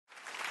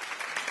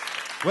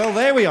Well,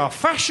 there we are.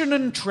 Fashion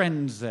and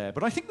trends there.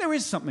 But I think there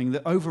is something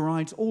that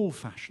overrides all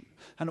fashion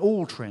and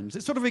all trends.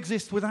 It sort of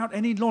exists without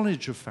any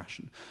knowledge of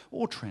fashion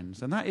or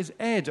trends, and that is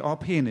Ed, our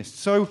pianist.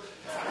 So,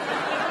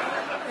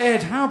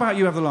 Ed, how about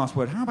you have the last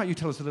word? How about you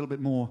tell us a little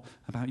bit more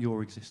about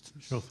your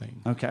existence? Sure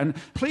thing. Okay, and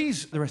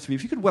please, the rest of you,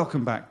 if you could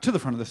welcome back to the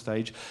front of the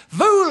stage,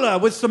 Vola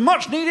with some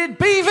much-needed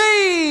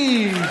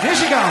BVs. Here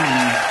she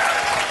comes.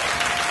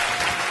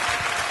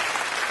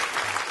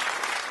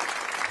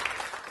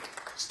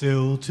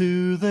 Still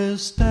to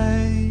this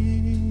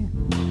day,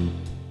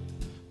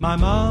 my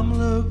mum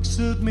looks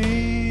at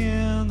me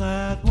in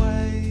that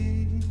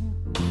way.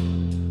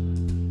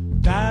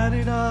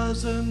 Daddy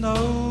doesn't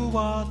know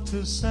what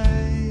to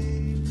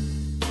say.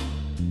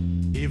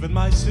 Even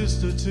my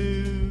sister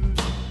too,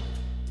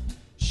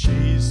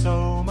 she's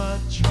so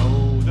much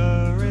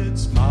older.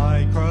 It's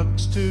my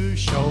crux to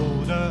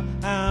shoulder.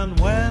 And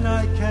when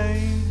I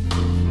came,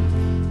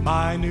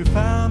 my new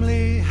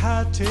family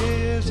had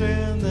tears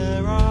in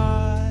their eyes.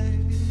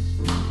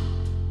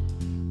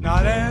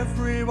 Not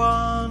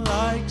everyone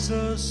likes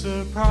a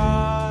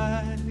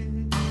surprise.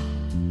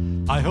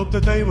 I hope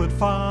that they would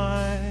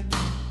find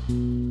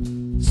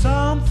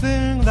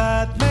something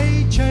that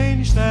may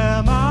change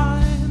their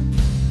mind.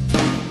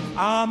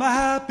 I'm a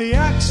happy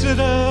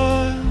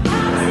accident,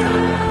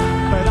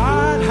 but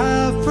I'd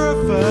have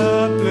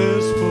preferred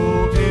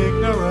blissful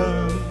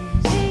ignorance.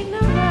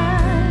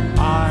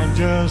 I'm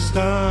just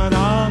an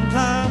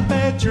unplanned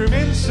bedroom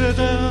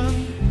incident,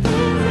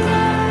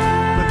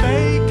 but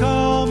they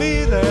call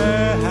me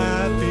their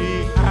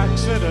happy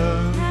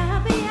accident.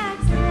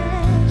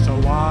 So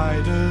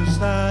why does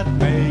that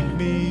make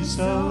me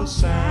so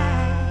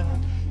sad?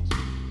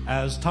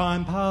 As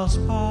time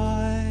passed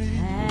by,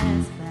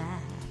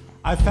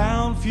 I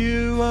found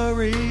fewer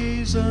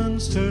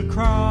reasons to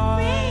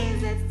cry.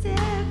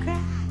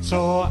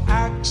 Saw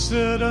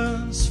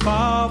accidents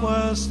far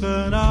worse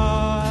than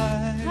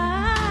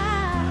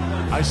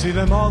I see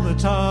them all the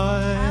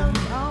time,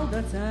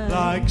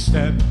 like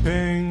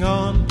stepping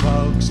on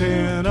bugs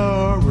in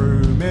a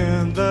room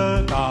in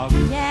the dark,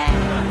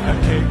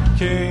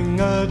 kicking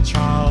a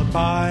child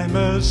by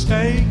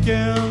mistake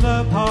in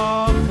the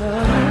park,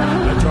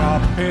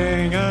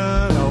 dropping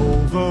an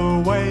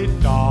overweight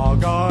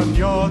dog on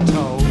your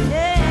toe,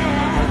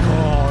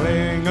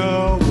 calling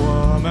a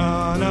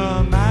woman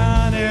a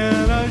man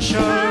in a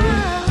show,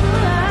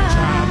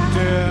 trapped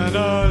in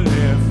a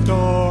lift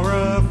or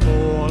a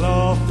fall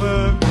off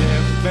a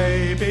cliff,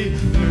 baby,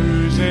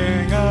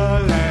 losing a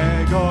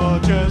leg or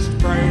just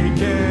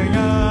breaking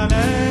an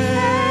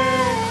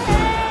egg.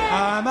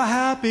 I'm a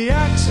happy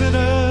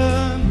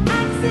accident,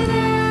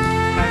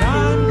 and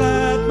I'm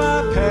glad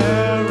my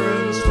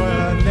parents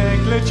were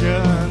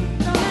negligent.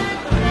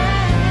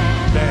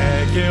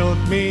 Their guilt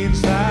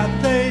means that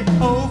they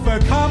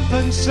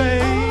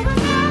overcompensate,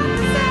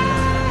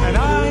 and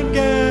I'm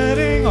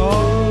getting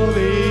all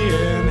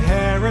the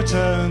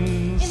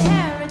inheritance.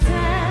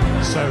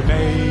 So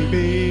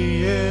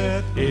maybe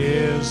it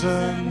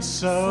isn't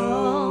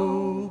so